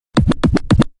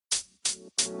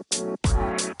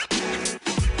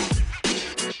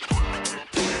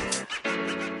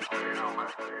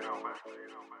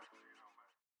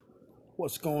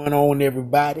What's going on,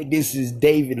 everybody? This is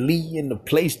David Lee in the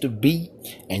place to be,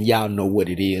 and y'all know what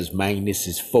it is, man. This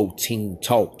is 14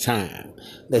 talk time.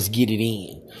 Let's get it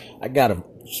in. I got a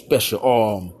special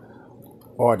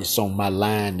artist on my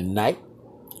line tonight.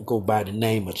 Go by the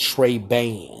name of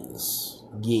Treybanz.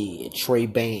 Yeah,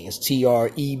 Treybanz,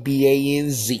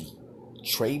 Trebanz.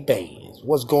 Treybanz.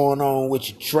 What's going on with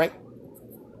you, Trey?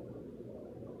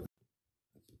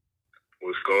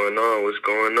 What's going on? What's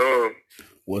going on?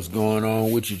 What's going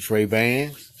on with you,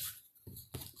 Treybanz?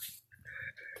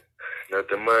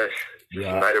 Nothing much. Just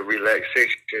a night of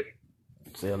relaxation.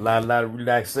 Say a lot of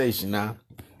relaxation now.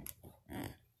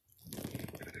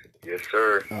 Yes,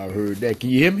 sir. I heard that.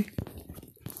 Can you hear me?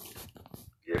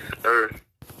 Yes, sir.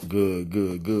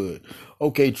 Good.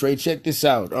 Okay, Trey, check this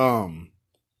out.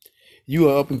 You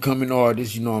are up and coming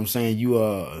artist, you know what I'm saying? You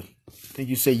I think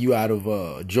you say you out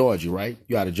of Georgia, right?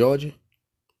 You out of Georgia?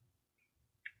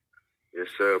 Yes,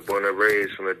 sir. Born and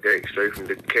raised from the deck, straight from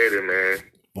Decatur, man.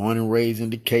 Born and raised in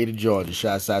Decatur, Georgia.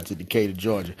 Shouts out to Decatur,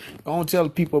 Georgia. Go on, tell the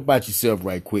people about yourself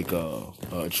right quick,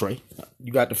 Trey.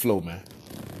 You got the flow, man.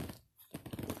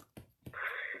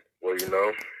 Well, you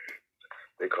know,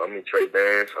 they call me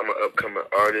Treybanz. I'm an upcoming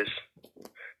artist.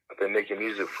 I've been making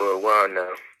music for a while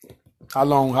now. How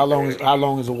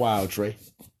long is a while, Trey?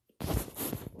 A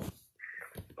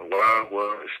while?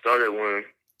 Well, it started when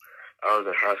I was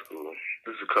in high school.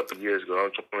 This is a couple of years ago.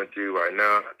 I'm 23 right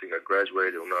now. I think I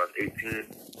graduated when I was 18.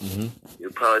 Mm-hmm.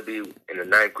 It'll probably be in the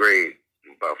 9th grade.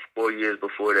 About 4 years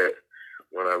before that,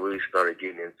 when I really started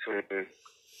getting in tune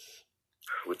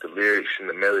with the lyrics and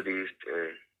the melodies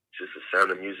and just the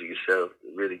sound of music itself,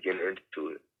 really getting into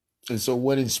it. And so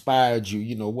what inspired you?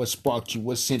 You know, what sparked you?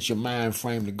 What sent your mind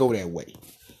frame to go that way?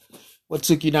 What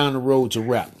took you down the road to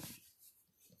rap?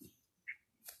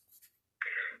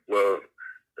 Well,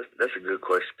 that's a good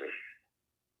question.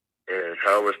 And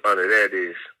how I respond to that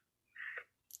is,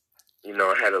 you know,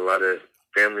 I had a lot of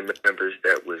family members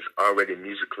that was already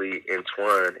musically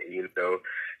entwined. And, you know,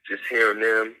 just hearing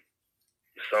them,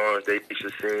 the songs they used to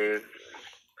sing,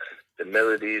 the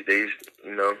melodies they used to,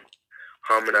 you know,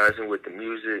 harmonizing with the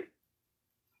music,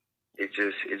 it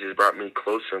just brought me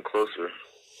closer and closer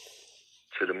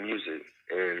to the music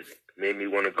and made me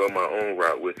want to go my own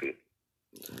route with it.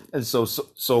 And so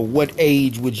what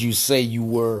age would you say you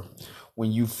were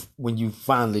when you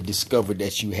finally discovered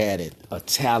that you had a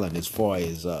talent as far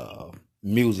as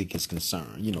music is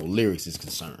concerned, you know, lyrics is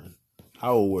concerned?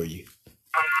 How old were you?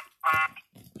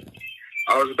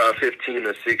 I was about 15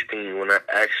 or 16 when I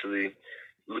actually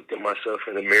looked at myself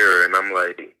in the mirror and I'm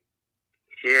like,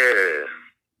 yeah,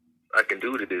 I can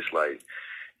do this. Like,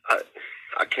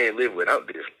 I can't live without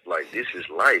this. Like, this is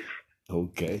life.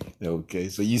 Okay.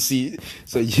 So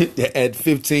at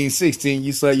 15, 16,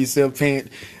 you saw yourself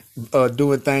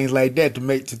doing things like that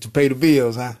to pay the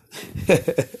bills, huh?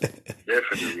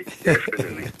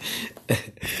 Definitely.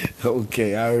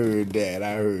 Okay, I heard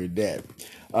that.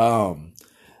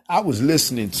 I was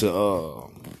listening to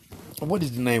what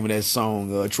is the name of that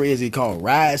song? Trey, is it called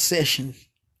Ride Session?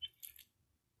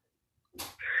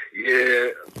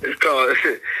 Yeah, it's called.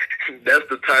 That's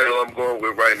the title I'm going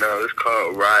with right now. It's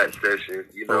called Ride Session.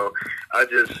 You know, I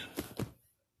just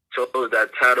chose that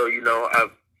title. You know, I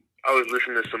was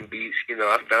listening to some beats. You know,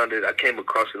 I found it. I came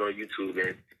across it on YouTube,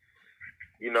 and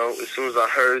you know, as soon as I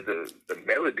heard the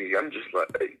melody, I'm just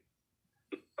like,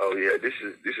 oh yeah, this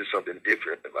is something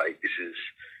different. Like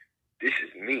this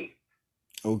is me.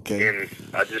 Okay. And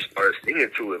I just started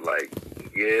singing to it. Like,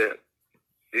 yeah,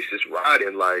 this is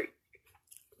riding. Like.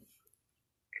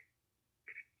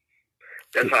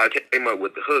 That's how I came up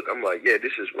with the hook. I'm like, yeah,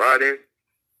 this is riding.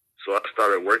 So I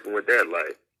started working with that.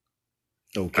 Like,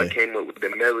 okay. I came up with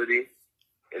the melody,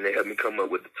 and they helped me come up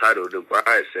with the title, The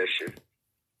Ride Session.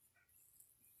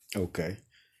 Okay.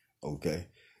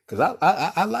 Because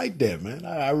I like that, man.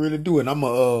 I really do. And I'm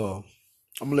gonna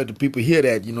let the people hear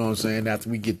that, you know what I'm saying, after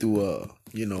we get through,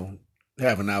 you know,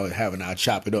 having our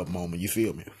chop it up moment. You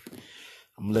feel me?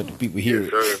 I'm gonna let the people hear it.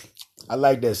 Sir. I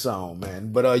like that song,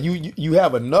 man. But you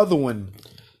have another one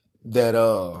that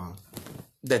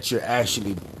you're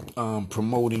actually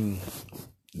promoting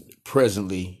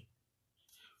presently.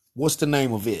 What's the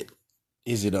name of it?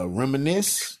 Is it a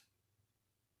Reminisce?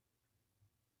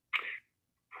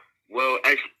 Well,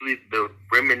 actually, the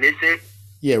Reminiscent.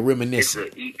 Yeah,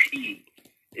 Reminiscent. It's an EP.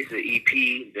 It's an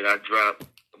EP that I dropped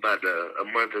about a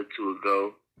month or two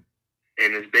ago,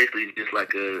 and it's basically just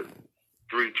like a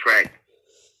 3-track.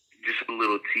 Just a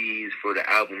little tease for the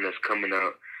album that's coming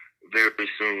out very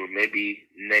soon, maybe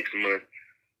next month,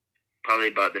 probably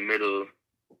about the middle of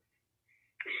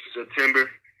September.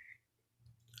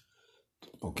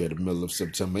 Okay, the middle of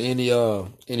September.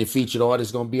 Any featured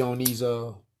artists gonna be on these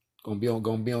gonna be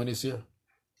on this here?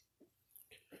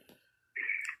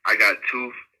 I got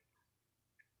two.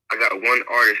 I got one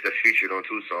artist that's featured on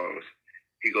two songs.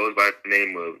 He goes by the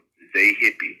name of Zay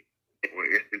Hippie on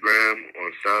Instagram,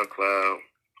 on SoundCloud,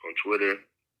 on Twitter,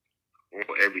 on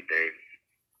everything.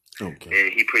 Okay.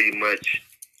 And he pretty much,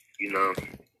 you know,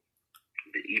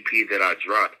 the EP that I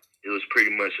dropped, it was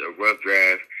pretty much a rough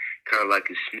draft, kind of like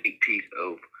a sneak peek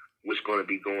of what's going to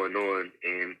be going on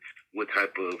and what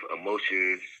type of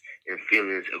emotions and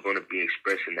feelings are going to be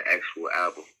expressed in the actual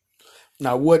album.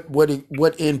 Now,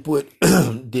 what input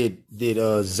did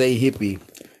Zay Hippie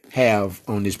have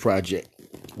on this project?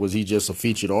 Was he just a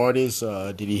featured artist?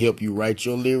 Did he help you write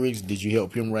your lyrics? Did you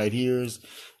help him write his?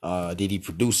 Did he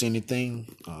produce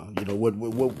anything? What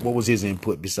was his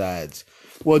input besides?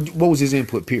 What was his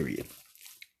input? Period.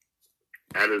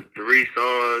 Out of 3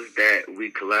 songs that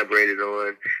we collaborated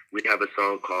on, we have a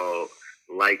song called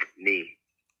Like Me.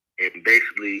 And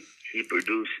basically, he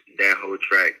produced that whole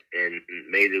track and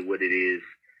made it what it is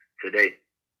today.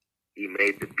 He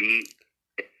made the beat,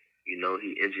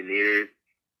 he engineered,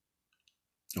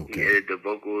 Okay. he edited the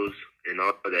vocals and all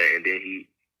of that, and then he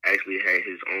actually had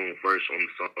his own verse on the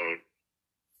song.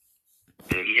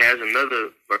 And he has another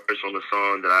verse on the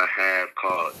song that I have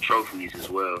called Trophies as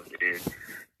well. And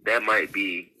that might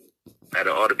be, out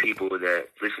of all the people that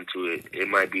listen to it, it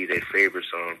might be their favorite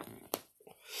song.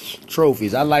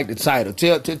 Trophies. I like the title.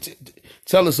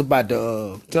 Tell us about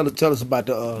the tell us about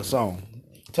the song.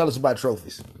 Tell us about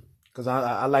Trophies, because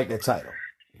I like that title.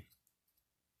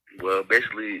 Well,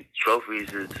 basically,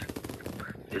 Trophies is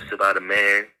it's about a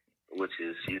man, which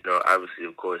is obviously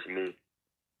of course me,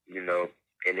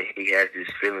 and he has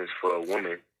these feelings for a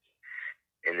woman,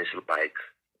 and it's like,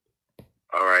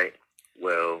 all right,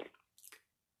 well,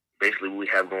 basically what we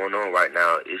have going on right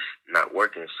now is not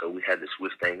working, so we had to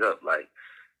switch things up. Like,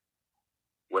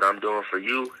 what I'm doing for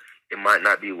you, it might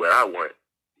not be what I want,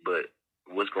 but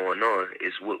what's going on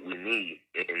is what we need,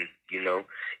 and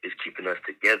it's keeping us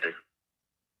together.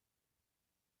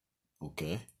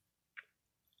 Okay.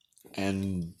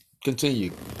 And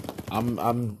continue.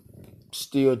 I'm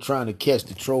still trying to catch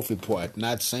the trophy part.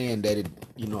 Not saying that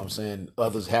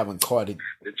others haven't caught it,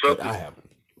 but I haven't.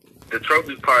 The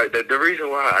trophy part, the reason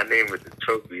why I name it the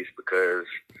trophy is because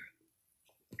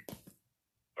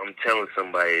I'm telling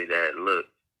somebody that, look,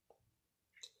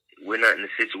 we're not in the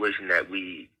situation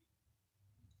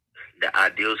the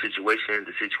ideal situation,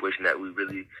 the situation that we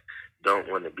really don't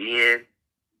want to be in,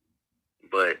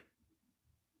 but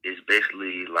it's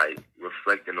basically like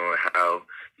reflecting on how,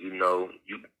 you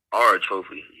are a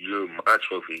trophy. You're my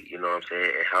trophy, you know what I'm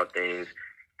saying? And how things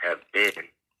have been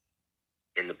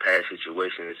in the past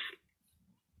situations.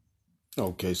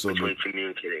 Okay, so between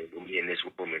communicating with me and this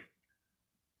woman.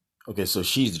 Okay, so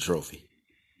she's the trophy.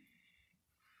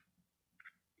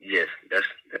 Yes, that's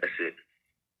it.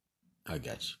 I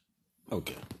got you.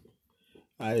 Okay.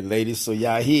 All right, ladies, so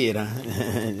y'all hear it, huh?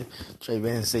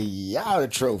 Treybanz say, y'all the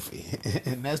trophy.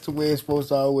 And that's the way it's supposed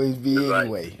to always be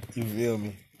anyway. You feel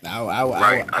me?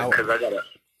 Right, because I got a...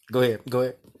 Go ahead.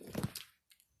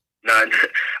 No,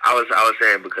 I was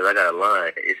saying because I got a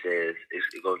line. It says,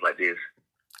 it goes like this.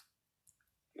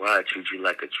 Why I treat you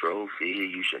like a trophy?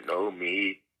 You should know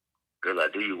me. Girl, I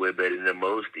do you way better than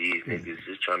most. These niggas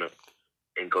just trying to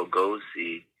and go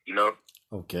see,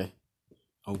 Okay.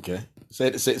 Say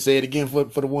it again for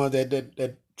the ones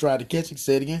that tried to catch it.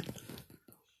 Say it again.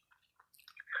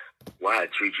 Why I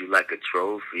treat you like a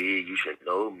trophy? You should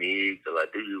know me. Girl, I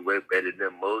do you way better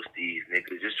than most. These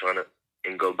niggas just trying to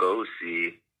and go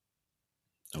see.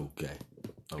 Okay.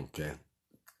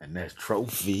 And that's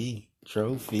trophy.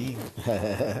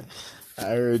 I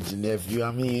heard you, nephew.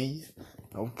 I mean,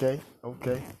 okay.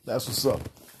 That's what's up.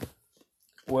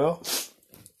 Well,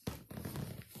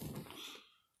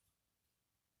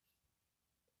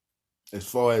 as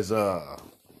far as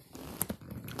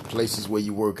places where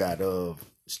you work out of,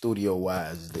 studio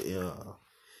wise,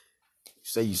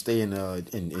 say you stay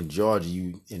in Georgia,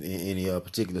 you in any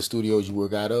particular studios you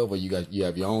work out of, or you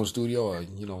have your own studio, or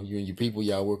you and your people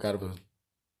y'all work out of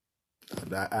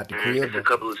at the crib? It's a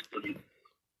couple of studios.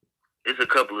 It's a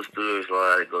couple of studios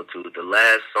where I go to. The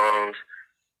last songs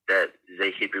that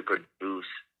Zay Hippie produced,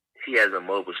 he has a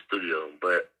mobile studio,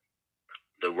 but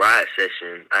the Ride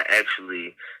Session, I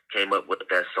actually came up with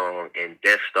that song in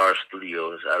Death Star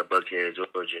Studios out of Buckhead,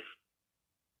 Georgia.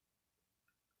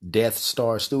 Death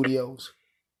Star Studios?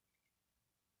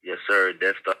 Yes, sir.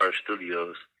 Death Star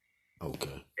Studios.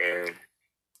 Okay. And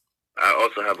I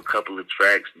also have a couple of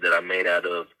tracks that I made out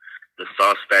of the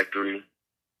Sauce Factory.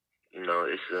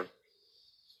 It's a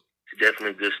It's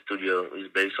definitely a good studio.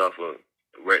 It's based off of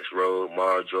Rex Road,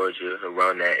 Mall, Georgia,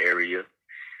 around that area.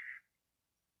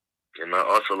 And I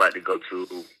also like to go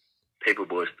to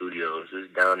Paperboy Studios.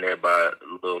 It's down there by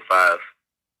Little Five.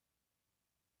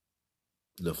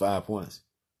 The 5 Points.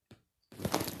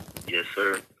 Yes,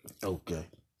 sir. Okay.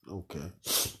 All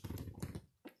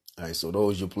right, so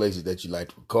those are your places that you like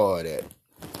to record at.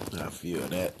 I feel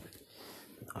that.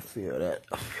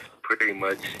 Pretty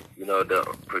much,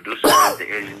 the producers, the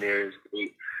engineers,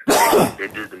 they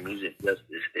do the music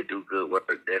justice. They do good work,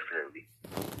 definitely.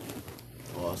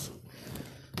 Awesome.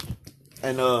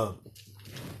 And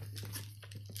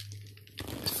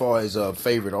as far as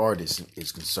favorite artist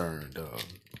is concerned,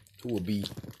 who would be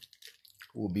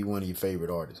one of your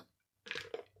favorite artists?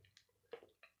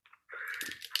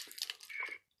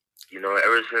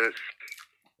 Ever since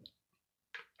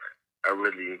I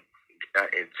really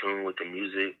got in tune with the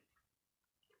music,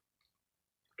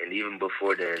 and even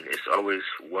before then, it's always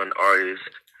one artist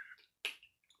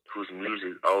whose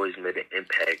music always made an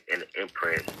impact and an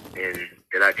imprint, and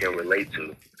that I can relate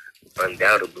to,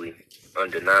 undoubtedly,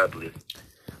 undeniably.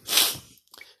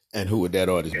 And who would that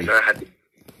artist be? That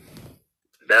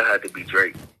had to be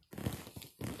Drake.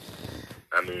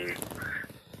 I mean,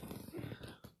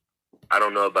 I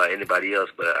don't know about anybody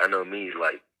else, but I know me.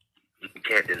 Like, you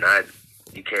can't deny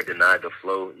the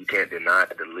flow. You can't deny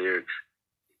the lyrics.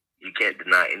 You can't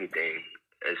deny anything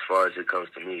as far as it comes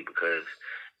to me, because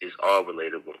it's all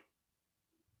relatable.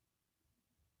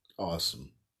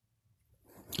 Awesome.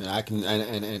 And I can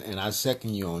and I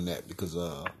second you on that, because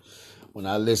when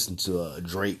I listen to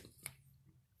Drake,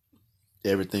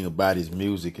 everything about his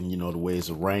music and the way it's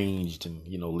arranged and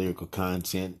lyrical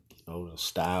content, the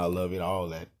style of it, all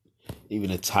that, even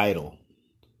the title,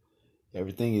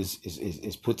 everything is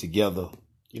put together,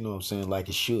 like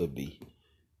it should be.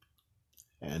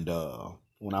 And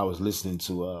when I was listening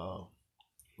to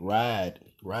Ride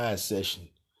Session,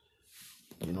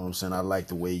 I like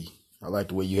the way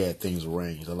you had things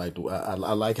arranged. I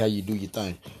like how you do your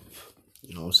thing,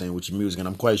 with your music. And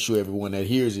I'm quite sure everyone that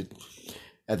hears it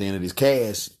at the end of this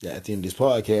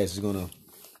podcast is gonna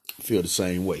feel the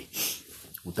same way,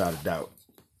 without a doubt.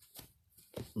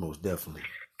 Most definitely.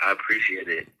 I appreciate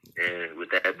it. And with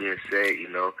that being said,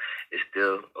 it's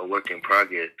still a work in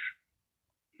progress.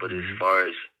 But as far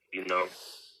as,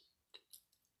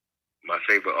 my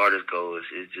favorite artist goes,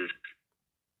 it's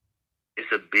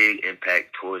a big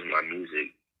impact towards my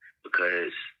music,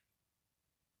 because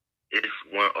it's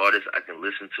one artist I can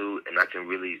listen to and I can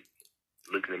really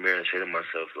look in the mirror and say to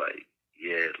myself, like,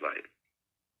 yeah, like,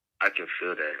 I can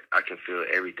feel that. I can feel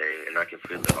everything, and I can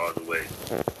feel it all the way.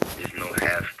 There's no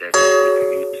half steps with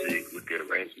the music, with the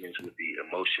arrangements, with the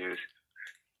emotions.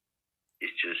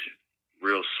 It's just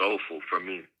real soulful for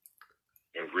me,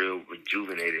 and real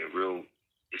rejuvenating,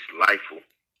 it's lifeful,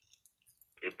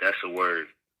 if that's a word.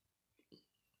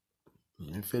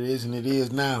 If it isn't, it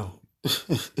is now.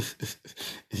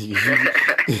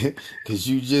 Because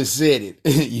you just said it.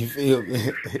 You feel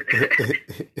me?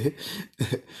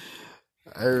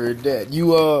 I heard that.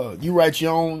 You write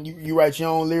your own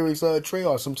lyrics, Trey,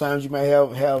 or sometimes you may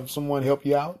have someone help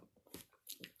you out?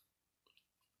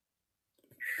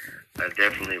 I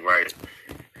definitely write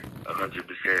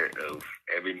 100% of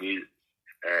every music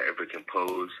I ever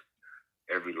compose,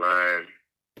 every line,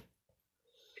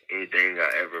 anything I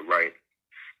ever write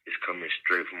is coming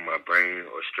straight from my brain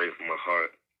or straight from my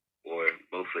heart, or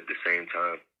both at the same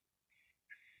time.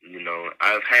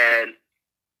 I've had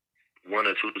one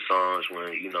or two songs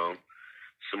when,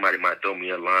 somebody might throw me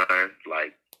a line,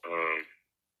 like,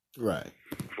 right.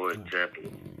 For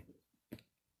example,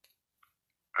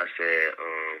 I said,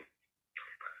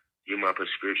 you're my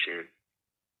prescription,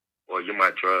 or you're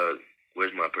my drug,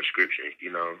 where's my prescription?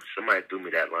 Somebody threw me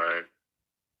that line.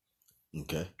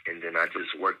 Okay. And then I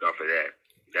just worked off of that.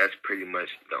 That's pretty much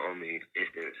the only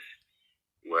instance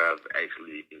where I've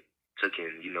actually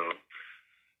taken,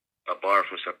 a bar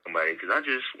from somebody, because I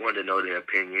just wanted to know their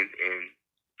opinion, and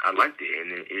I liked it,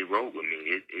 and it rolled with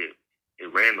me.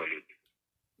 It ran on me.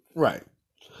 Right.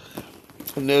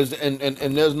 And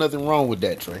there's nothing wrong with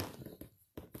that, Trey.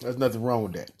 There's nothing wrong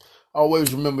with that.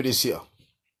 Always remember this here.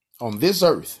 On this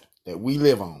earth that we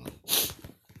live on,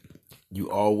 you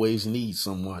always need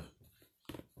someone.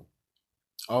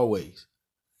 Always.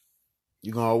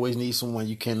 You're going to always need someone.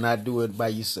 You cannot do it by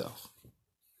yourself.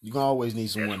 You're going to always need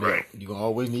someone to help. You're going to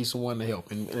always need someone to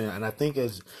help. And I think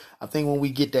when we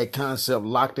get that concept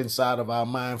locked inside of our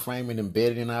mind frame and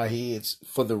embedded in our heads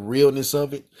for the realness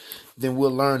of it, then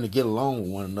we'll learn to get along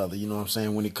with one another. You know what I'm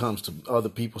saying? When it comes to other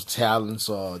people's talents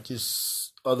or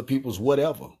just other people's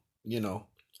whatever,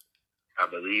 I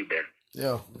believe that.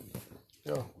 Yeah.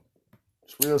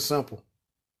 It's real simple.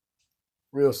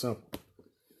 Real simple.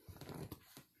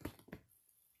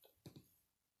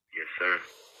 Yes, sir.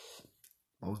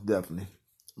 Most definitely.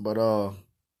 But I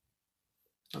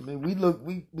mean, we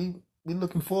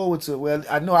looking forward to. Well,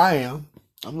 I know I am.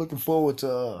 I'm looking forward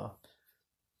to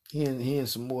hearing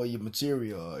some more of your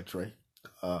material, Trey.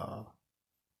 I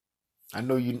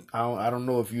know you. I don't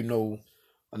know if you know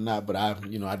or not, but I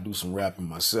do some rapping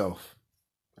myself,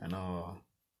 and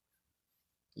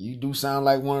you do sound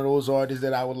like one of those artists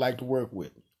that I would like to work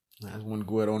with. I just want to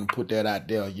go ahead on and put that out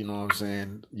there. You know what I'm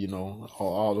saying? You know,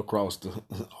 all across the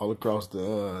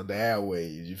the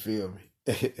airways. You feel me?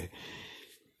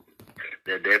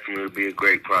 That definitely would be a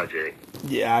great project.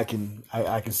 Yeah, I can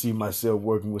see myself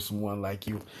working with someone like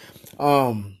you.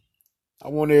 I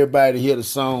want everybody to hear the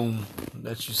song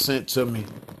that you sent to me.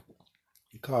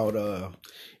 Called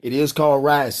it is called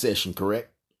Ride Session,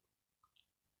 correct?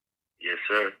 Yes,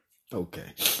 sir.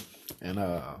 Okay. And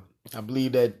I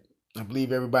believe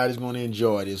everybody's going to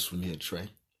enjoy this one here, Trey.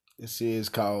 This is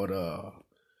called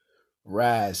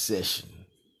Ride Session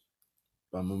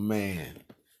by my man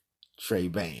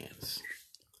Treybanz.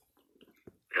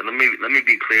 And let me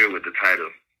be clear with the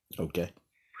title. Okay.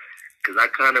 Because I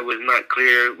kind of was not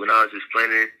clear when I was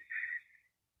explaining.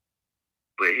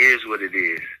 But here's what it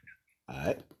is. All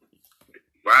right.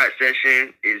 Ride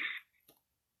Session is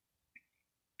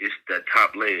the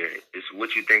top layer. It's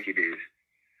what you think it is.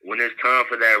 When it's time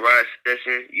for that ride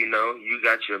session, you know, you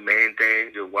got your main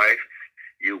thing, your wife,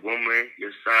 your woman,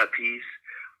 your side piece,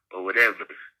 or whatever.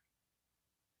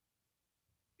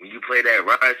 When you play that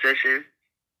ride session,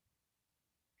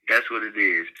 that's what it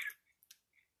is.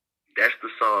 That's the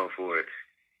song for it.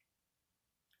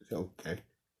 Okay.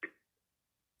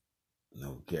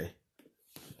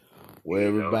 Well,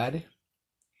 everybody.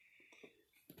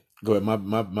 Go ahead. My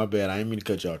bad. I didn't mean to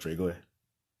cut you off, Trey. Go ahead.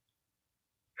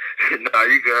 No,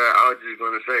 you good. I was just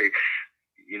gonna say,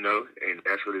 you know, and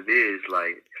that's what it is.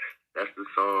 Like, that's the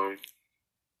song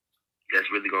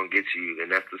that's really gonna get you,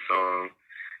 and that's the song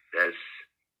that's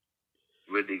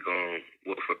really gonna,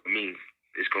 well, for me,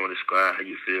 it's gonna describe how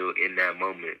you feel in that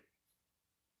moment.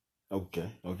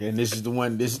 Okay. And this is the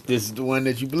one. This is the one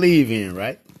that you believe in,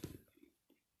 right?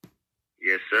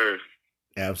 Yes, sir.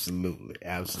 Absolutely.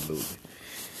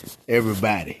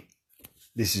 Everybody,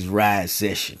 this is Ride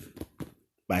Session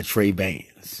by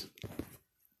Treybanz.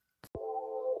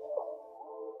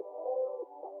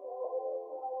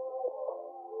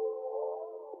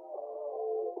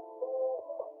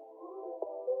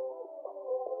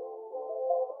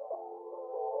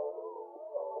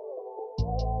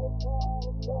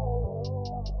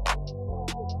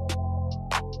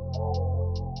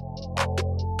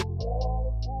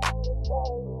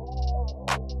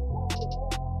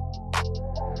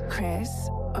 Chris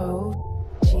O.G.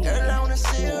 Girl, I wanna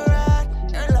see you ride.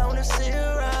 Girl, I wanna see you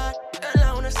ride. Girl,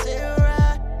 I wanna see you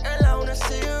ride. Girl, I wanna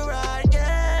see you ride.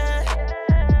 Yeah.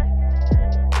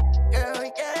 Girl,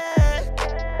 yeah.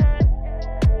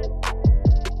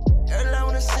 Girl, I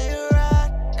wanna see you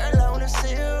ride. Girl, I wanna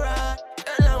see you ride.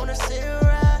 Girl, I wanna see you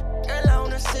ride. Girl, I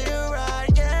wanna see you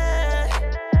ride. Yeah.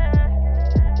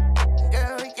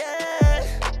 Girl, yeah.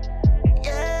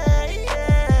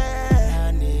 Yeah.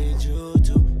 I need you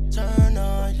to turn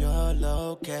on your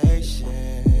location.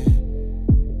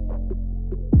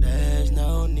 There's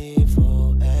no need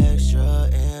for extra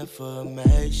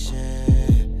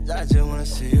information. I just wanna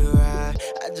see you ride.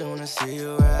 I just wanna see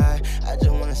you ride. I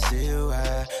just wanna see you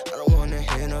ride. I don't wanna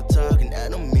hear no talking.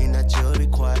 That don't mean that you'll be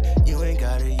quiet. You ain't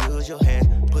gotta use your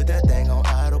hand. Put that thing on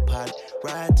autopilot.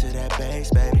 Ride to that bass,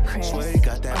 baby. Swear you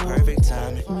got that perfect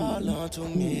timing. Fall on to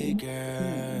me,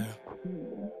 girl.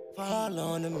 Fall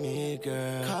on to me,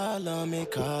 girl. Call on me,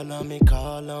 call on me,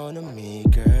 call on to me,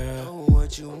 girl. Know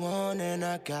what you want and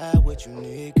I got what you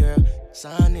need, girl.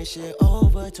 Sign this shit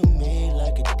over to me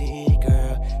like a D,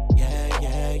 girl. Yeah.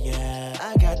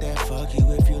 I got that fuck you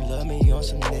if you love me on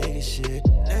some nigga shit.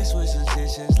 Let's switch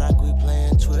positions like we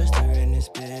playing Twister in this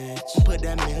bitch. Put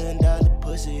that $1 million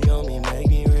pussy on me, make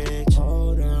me rich.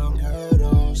 Hold on,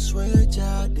 switch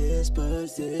out this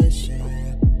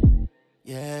position.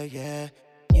 Yeah.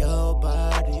 Your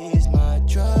body's my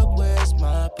drug, where's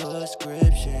my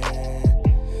prescription?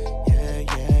 Yeah.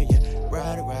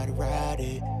 Ride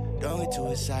it. Don't get too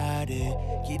excited.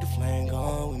 Keep the flame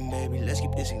going, baby. Let's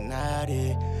keep this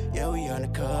ignited. Yeah, we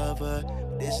undercover.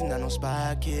 This is not no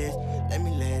spy kids. Let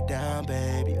me lay it down,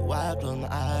 baby. While I close my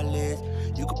eyelids.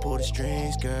 You can pull the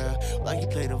strings, girl, like you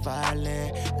play the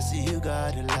violin. I see you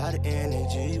got a lot of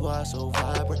energy. You are so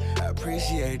vibrant. I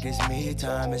appreciate this me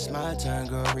time. It's my turn,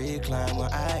 girl. Recline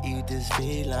when I eat this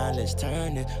feline. Let's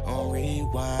turn it on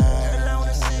rewind. Girl, I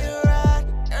wanna see you